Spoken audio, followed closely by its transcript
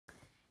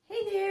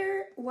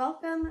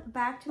Welcome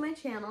back to my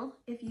channel.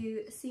 If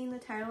you've seen the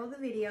title of the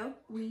video,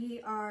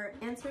 we are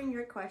answering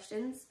your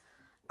questions.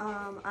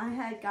 I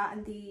had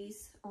gotten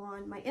these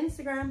on my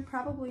Instagram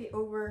probably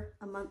over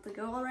a month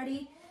ago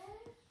already,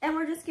 and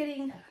we're just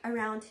getting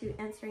around to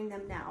answering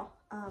them now.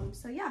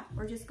 So yeah,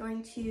 we're just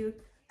going to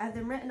have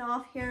them written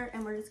off here,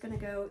 and we're just going to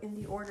go in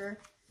the order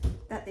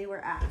that they were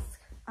asked.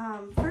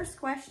 First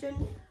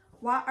question,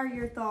 what are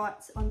your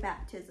thoughts on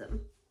baptism?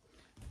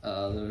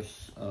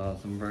 There's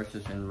some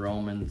verses in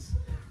Romans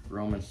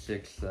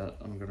 6 that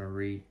I'm going to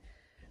read.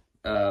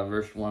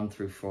 Verse 1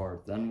 through 4.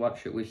 Then what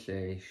should we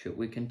say? Should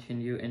we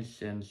continue in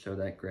sin so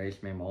that grace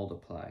may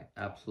multiply?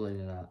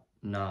 Absolutely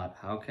not.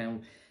 How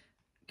can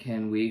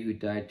we who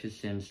died to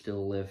sin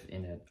still live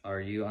in it? Are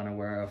you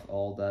unaware of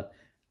all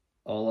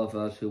of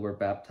us who were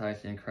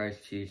baptized in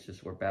Christ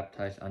Jesus were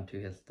baptized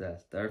unto his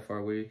death?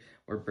 Therefore we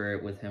were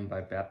buried with him by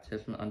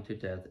baptism unto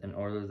death, in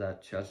order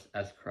that just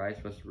as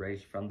Christ was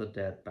raised from the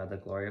dead by the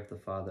glory of the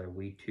Father,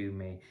 we too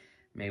may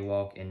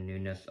walk in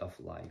newness of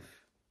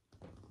life.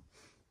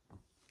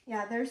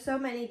 Yeah, there's so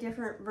many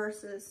different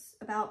verses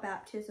about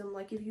baptism.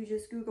 Like if you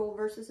just Google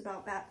verses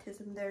about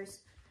baptism, there's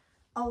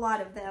a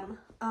lot of them.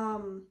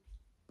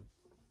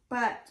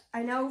 But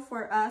I know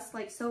for us,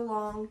 like so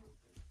long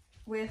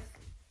with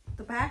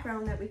the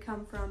background that we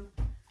come from,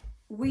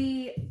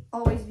 we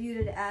always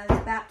viewed it as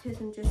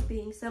baptism just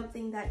being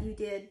something that you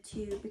did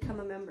to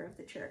become a member of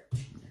the church.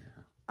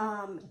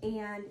 Yeah.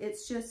 And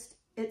it's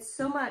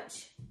so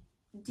much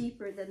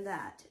deeper than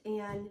that.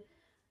 And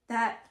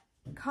that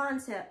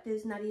concept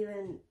is not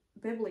even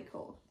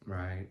biblical.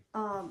 Right.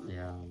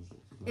 Yeah.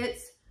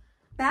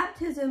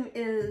 Baptism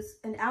is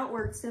an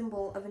outward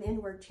symbol of an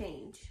inward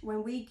change.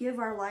 When we give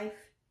our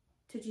life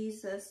to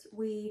Jesus,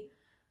 we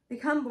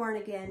become born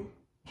again.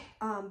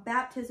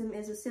 Baptism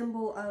is a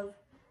symbol of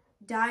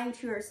dying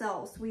to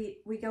ourselves.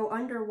 We go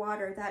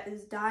underwater. That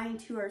is dying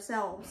to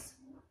ourselves,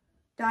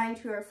 dying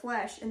to our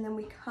flesh, and then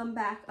we come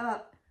back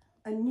up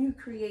a new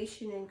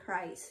creation in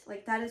Christ.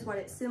 Like that is what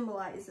it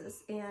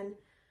symbolizes. And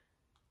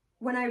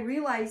when I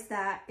realized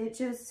that, it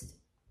just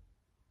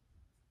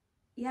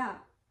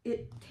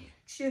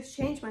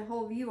changed my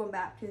whole view on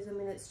baptism,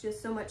 and it's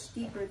just so much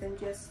deeper than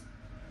just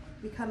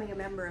becoming a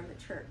member of the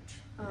church.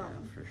 Yeah,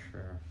 for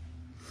sure.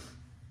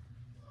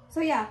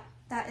 So yeah,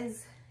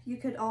 you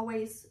could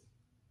always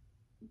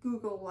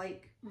Google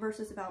like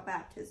verses about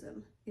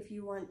baptism if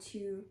you want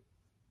to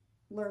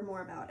learn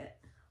more about it.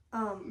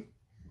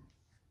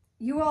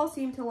 You all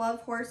seem to love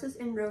horses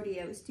and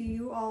rodeos. Do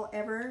you all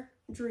ever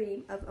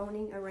dream of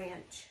owning a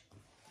ranch?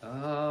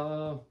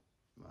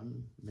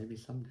 Maybe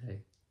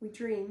someday. We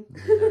dream.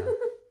 Yeah,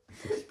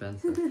 it's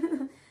expensive.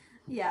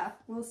 Yeah,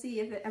 we'll see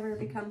if it ever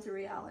becomes a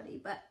reality,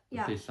 but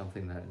yeah. It'd be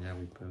something that,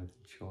 we both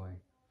enjoy.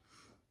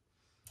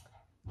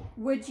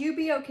 Would you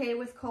be okay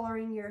with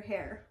coloring your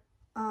hair?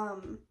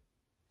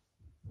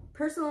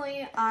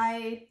 Personally,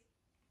 I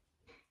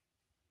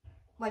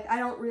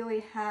don't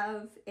really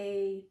have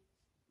a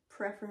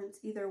preference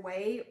either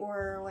way,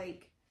 or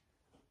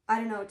I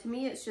don't know, to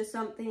me it's just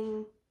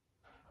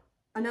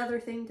another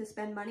thing to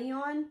spend money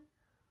on.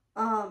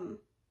 I'm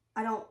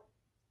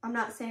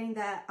not saying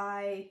that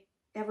I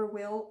ever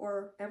will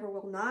or ever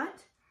will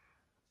not.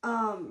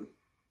 And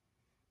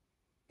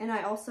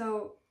I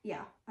also,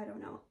 I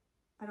don't know.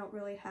 I don't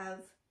really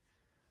have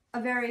a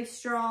very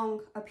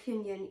strong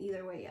opinion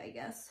either way, I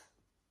guess.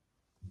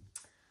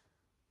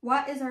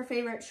 What is our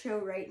favorite show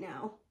right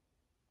now?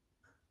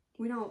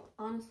 We don't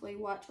honestly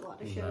watch a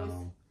lot of shows.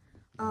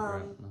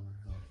 No.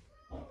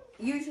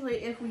 Usually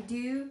if we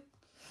do,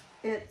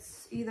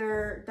 it's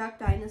either Duck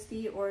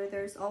Dynasty, or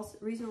there's also,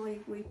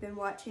 recently we've been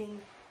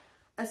watching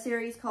a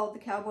series called The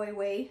Cowboy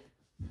Way.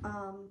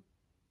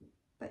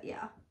 But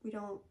yeah, we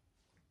don't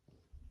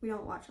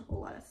watch a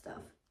whole lot of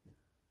stuff.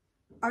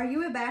 Are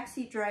you a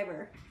backseat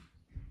driver?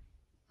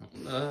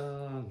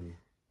 Not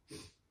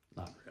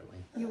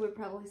really. You would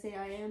probably say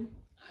I am.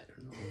 I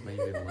don't know,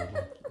 maybe a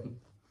little.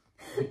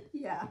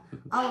 Yeah,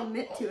 I'll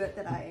admit to it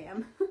that I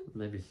am.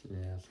 Maybe,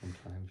 yeah,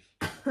 sometimes.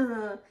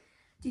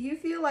 Do you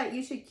feel like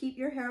you should keep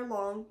your hair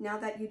long now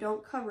that you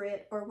don't cover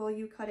it, or will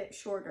you cut it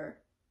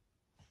shorter?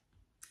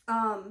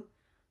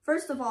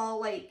 First of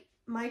all,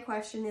 my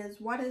question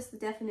is, what is the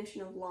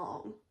definition of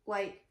long?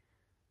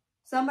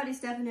 Somebody's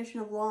definition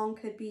of long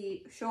could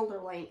be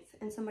shoulder length,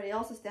 and somebody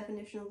else's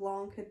definition of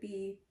long could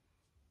be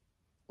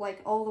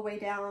all the way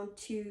down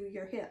to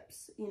your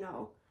hips,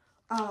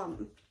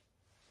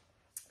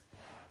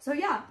 So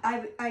yeah,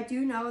 I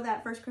do know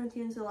that 1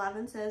 Corinthians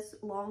 11 says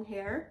long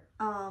hair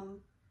are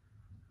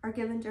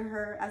given to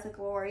her as a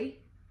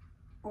glory,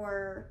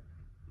 or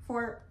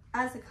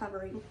as a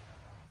covering.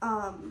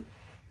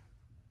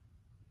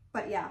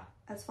 But yeah,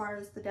 as far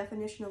as the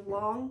definition of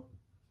long,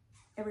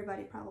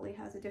 everybody probably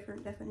has a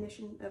different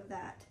definition of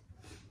that.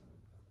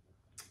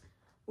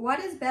 What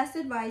is best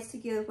advice to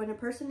give when a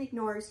person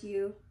ignores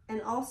you?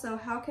 And also,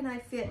 how can I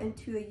fit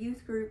into a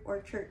youth group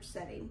or church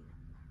setting?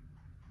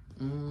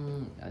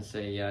 I'd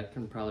say, it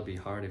can probably be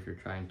hard if you're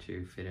trying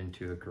to fit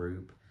into a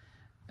group.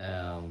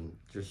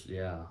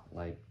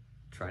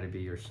 Try to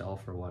be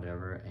yourself or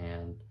whatever,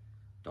 and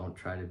don't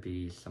try to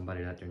be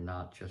somebody that you're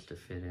not just to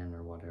fit in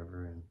or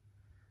whatever.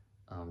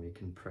 And you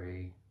can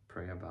pray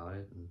about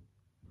it and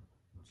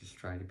just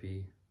try to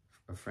be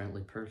a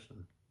friendly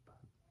person.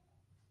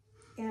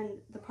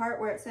 And the part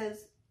where it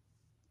says,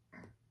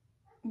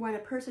 when a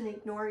person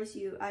ignores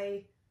you,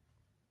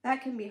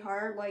 that can be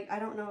hard. Like, I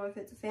don't know if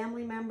it's a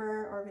family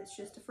member or if it's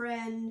just a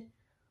friend.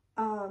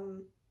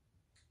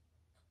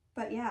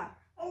 But yeah,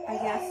 I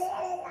guess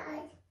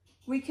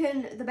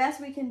the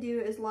best we can do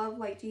is love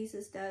like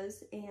Jesus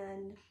does.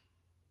 And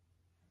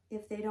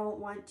if they don't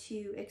want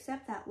to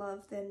accept that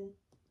love, then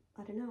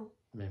I don't know.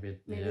 Maybe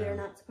they're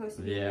not supposed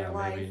to be in their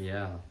life.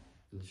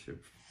 You should,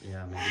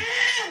 maybe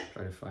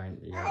try to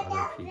find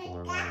other people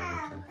or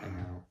whatever to hang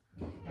out.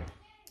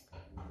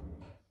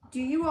 Do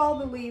you all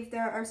believe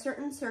there are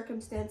certain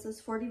circumstances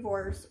for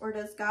divorce, or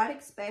does God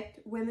expect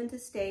women to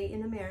stay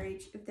in a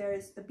marriage if there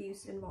is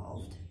abuse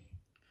involved?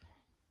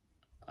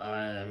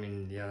 I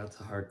mean, that's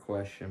a hard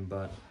question,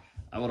 but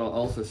I would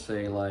also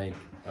say, like,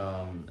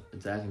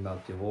 it's asking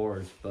about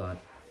divorce, but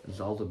there's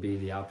also be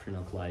the option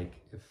of, like,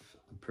 if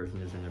a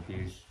person is in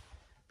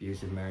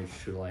abusive marriage,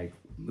 to, like,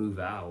 move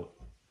out.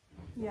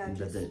 Yeah,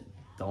 that they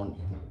don't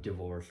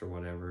divorce or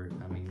whatever.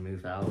 I mean,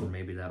 move out, and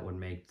maybe that would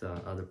make the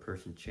other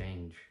person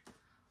change.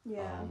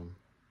 Yeah.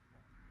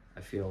 I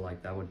feel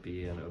like that would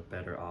be a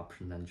better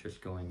option than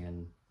just going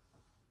and,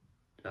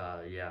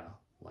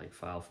 like,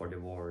 file for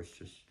divorce.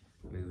 Just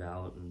move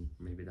out, and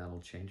maybe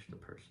that'll change the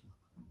person.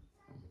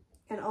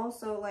 And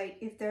also, like,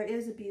 if there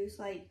is abuse,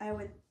 like, I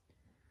would,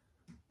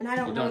 and I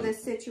don't know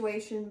this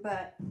situation,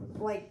 but,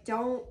 like,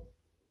 don't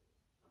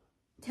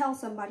tell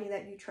somebody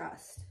that you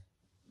trust.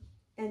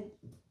 And,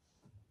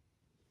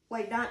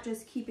 like, not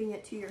just keeping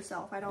it to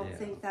yourself. I don't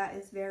think that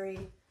is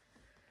very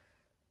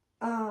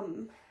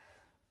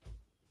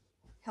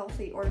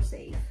healthy or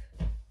safe.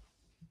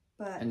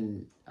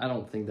 And I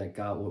don't think that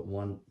God would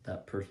want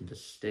that person to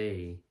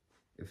stay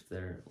if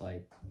they're,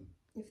 like,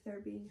 if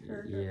they're being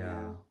hurt.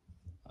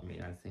 I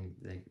mean, I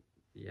think they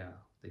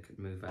could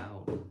move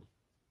out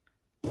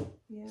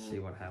and see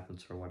what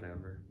happens or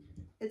whatever.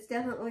 It's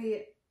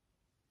definitely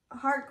a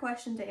hard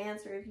question to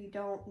answer if you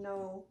don't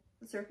know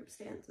the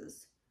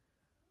circumstances.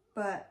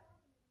 But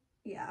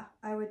yeah,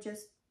 I would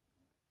just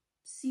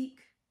seek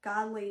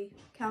godly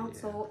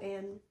counsel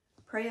and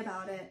pray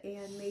about it,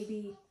 and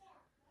maybe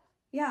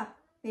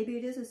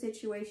it is a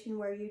situation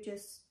where you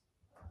just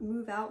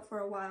move out for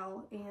a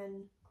while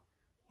and,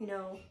 you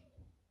know,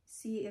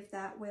 see if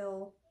that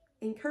will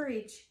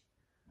encourage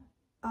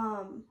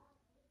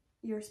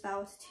your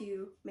spouse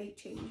to make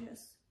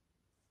changes.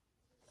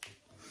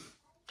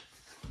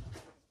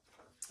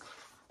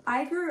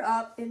 I grew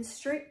up in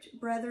strict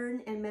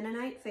Brethren and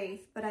Mennonite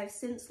faith, but I've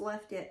since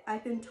left it.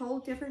 I've been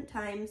told different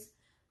times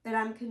that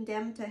I'm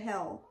condemned to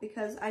hell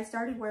because I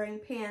started wearing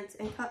pants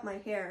and cut my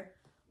hair.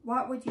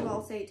 What would you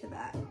all say to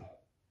that?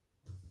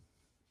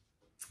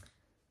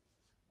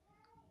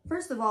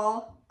 First of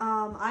all,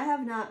 I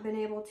have not been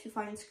able to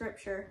find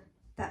scripture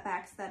that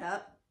backs that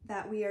up,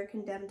 that we are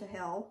condemned to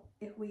hell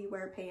if we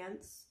wear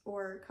pants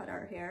or cut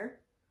our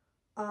hair.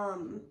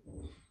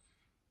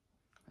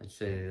 I'd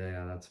say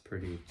that's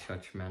pretty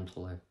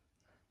judgmental if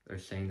they're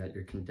saying that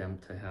you're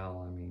condemned to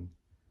hell. I mean,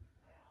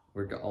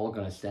 we're all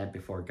going to stand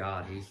before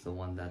God. He's the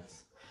one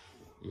that's,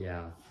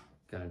 going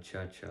to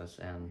judge us.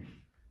 And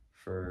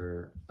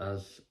for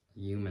us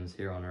humans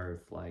here on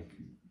earth, like,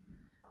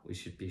 we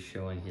should be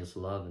showing his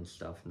love and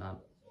stuff,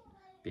 not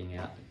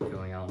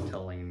going out and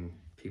telling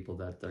people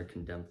that they're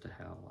condemned to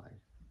hell.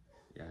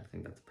 I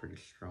think that's a pretty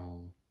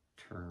strong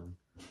term.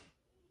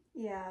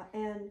 Yeah,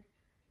 and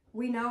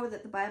we know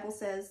that the Bible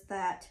says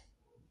that,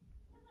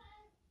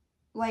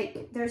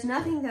 like, there's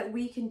nothing that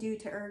we can do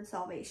to earn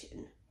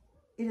salvation.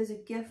 It is a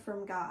gift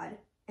from God.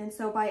 And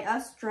so by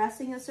us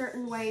dressing a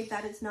certain way,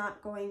 that is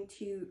not going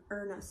to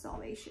earn us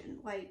salvation.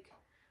 Like,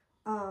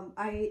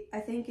 I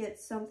think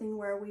it's something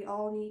where we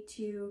all need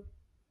to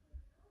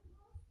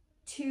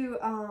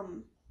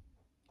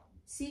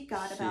seek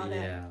God about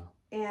it.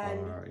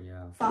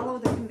 And follow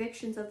the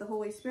convictions of the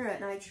Holy Spirit.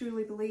 And I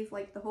truly believe,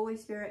 like, the Holy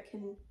Spirit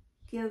can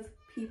give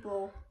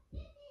people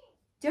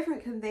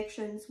different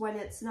convictions when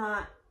it's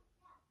not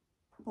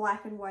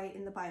black and white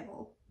in the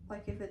Bible.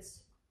 Like, if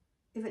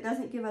it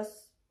doesn't give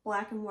us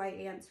black and white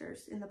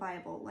answers in the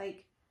Bible,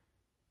 like,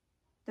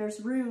 there's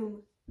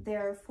room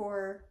there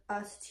for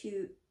us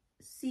to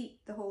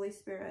seek the Holy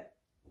Spirit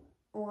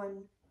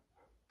on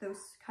those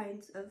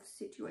kinds of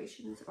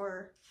situations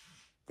or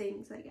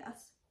things, I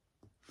guess.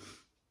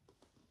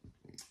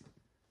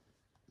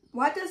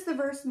 What does the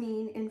verse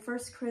mean in 1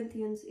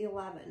 Corinthians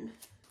 11?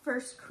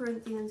 1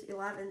 Corinthians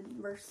 11,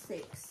 verse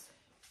 6.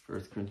 1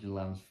 Corinthians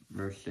 11,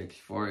 verse 6.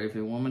 For if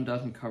a woman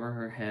doesn't cover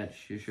her head,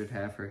 she should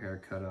have her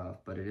hair cut off.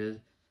 But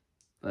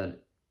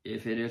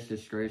if it is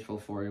disgraceful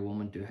for a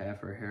woman to have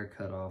her hair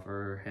cut off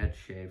or her head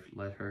shaved,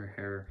 let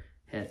her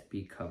head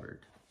be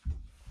covered.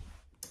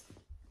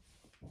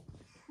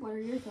 What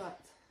are your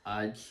thoughts?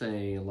 I'd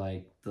say,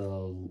 like, the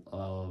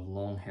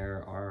long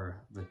hair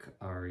are the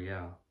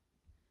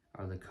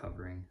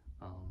covering.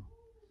 I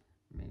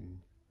mean,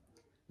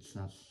 it's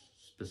not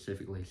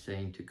specifically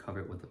saying to cover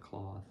it with a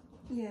cloth.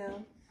 Yeah.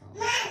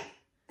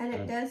 And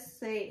it does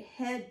say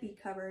head be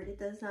covered. It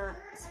does not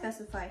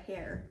specify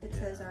hair. It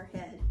says our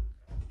head.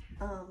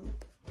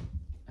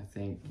 I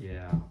think,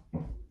 yeah,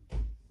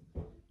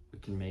 we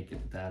can make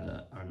it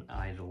that an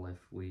idol if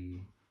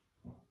we,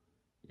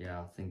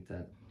 I think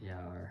that,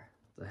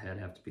 the head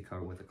have to be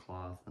covered with a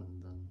cloth,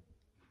 and then,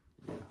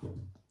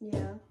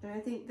 Yeah, and I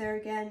think there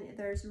again,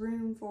 there's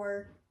room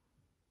for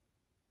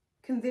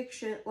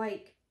conviction,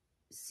 like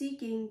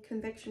seeking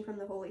conviction from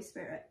the Holy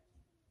Spirit.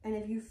 And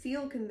if you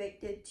feel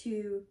convicted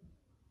to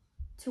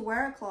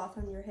wear a cloth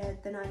on your head,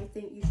 then I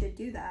think you should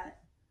do that.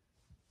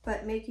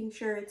 But making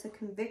sure it's a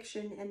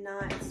conviction and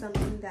not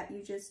something that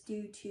you just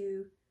do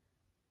to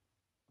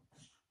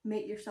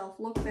make yourself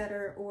look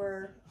better,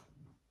 or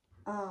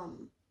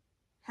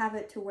have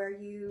it to where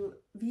you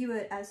view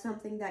it as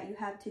something that you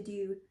have to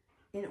do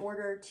in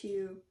order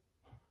to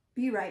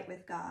be right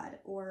with God,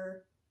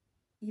 or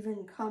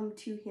even come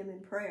to Him in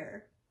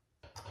prayer.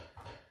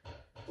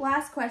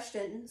 Last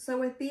question. So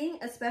with being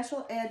a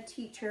special ed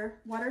teacher,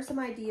 what are some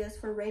ideas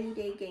for rainy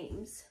day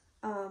games?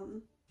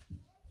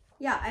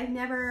 I've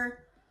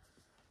never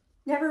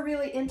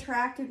really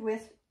interacted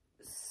with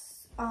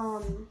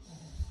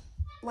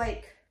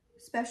like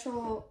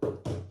special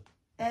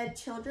ed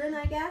children,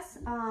 I guess.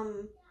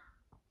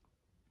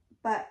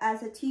 But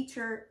as a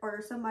teacher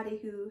or somebody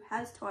who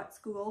has taught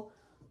school,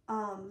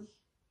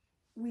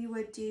 we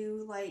would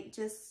do like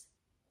just,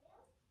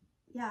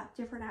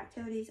 different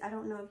activities. I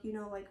don't know if you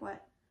know like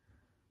what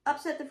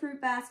Upset the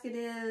Fruit Basket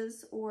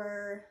is,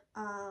 or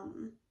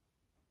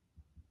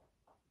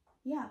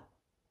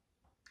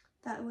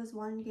that was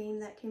one game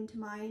that came to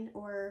mind,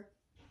 or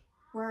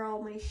Where Are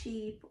All My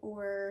Sheep,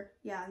 or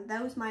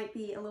those might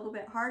be a little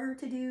bit harder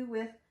to do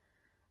with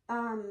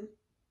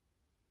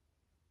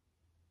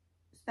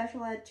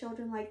special ed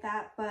children like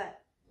that. But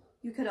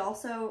you could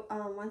also,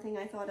 one thing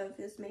I thought of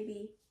is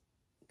maybe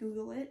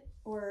Google it,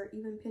 or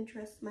even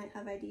Pinterest might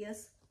have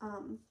ideas.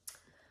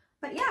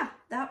 But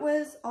that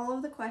was all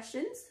of the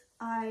questions.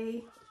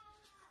 I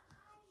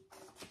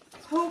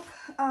hope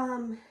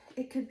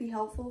it could be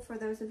helpful for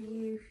those of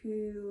you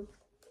who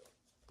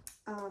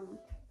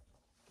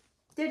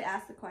did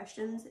ask the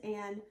questions.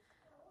 And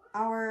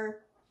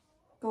our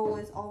goal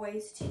is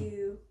always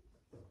to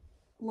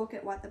look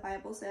at what the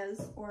Bible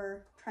says,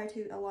 or try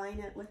to align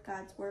it with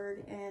God's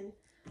word.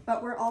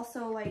 But we're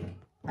also like,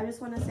 I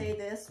just want to say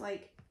this,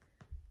 like,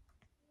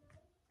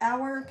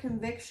 our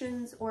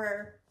convictions,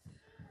 or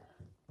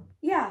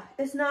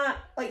it's not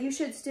like, you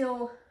should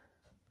still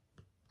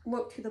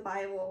look to the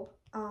Bible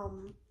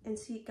and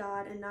seek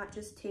God, and not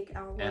just take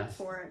our word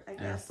for it, I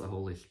guess. Ask the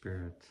Holy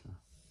Spirit.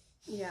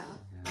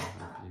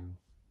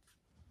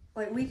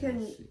 Like, we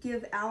can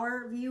give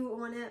our view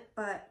on it,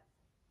 but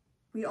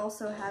we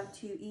also have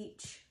to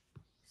each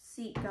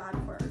seek God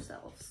for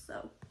ourselves.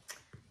 So,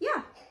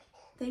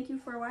 thank you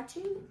for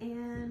watching,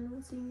 and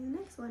we'll see you in the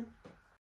next one.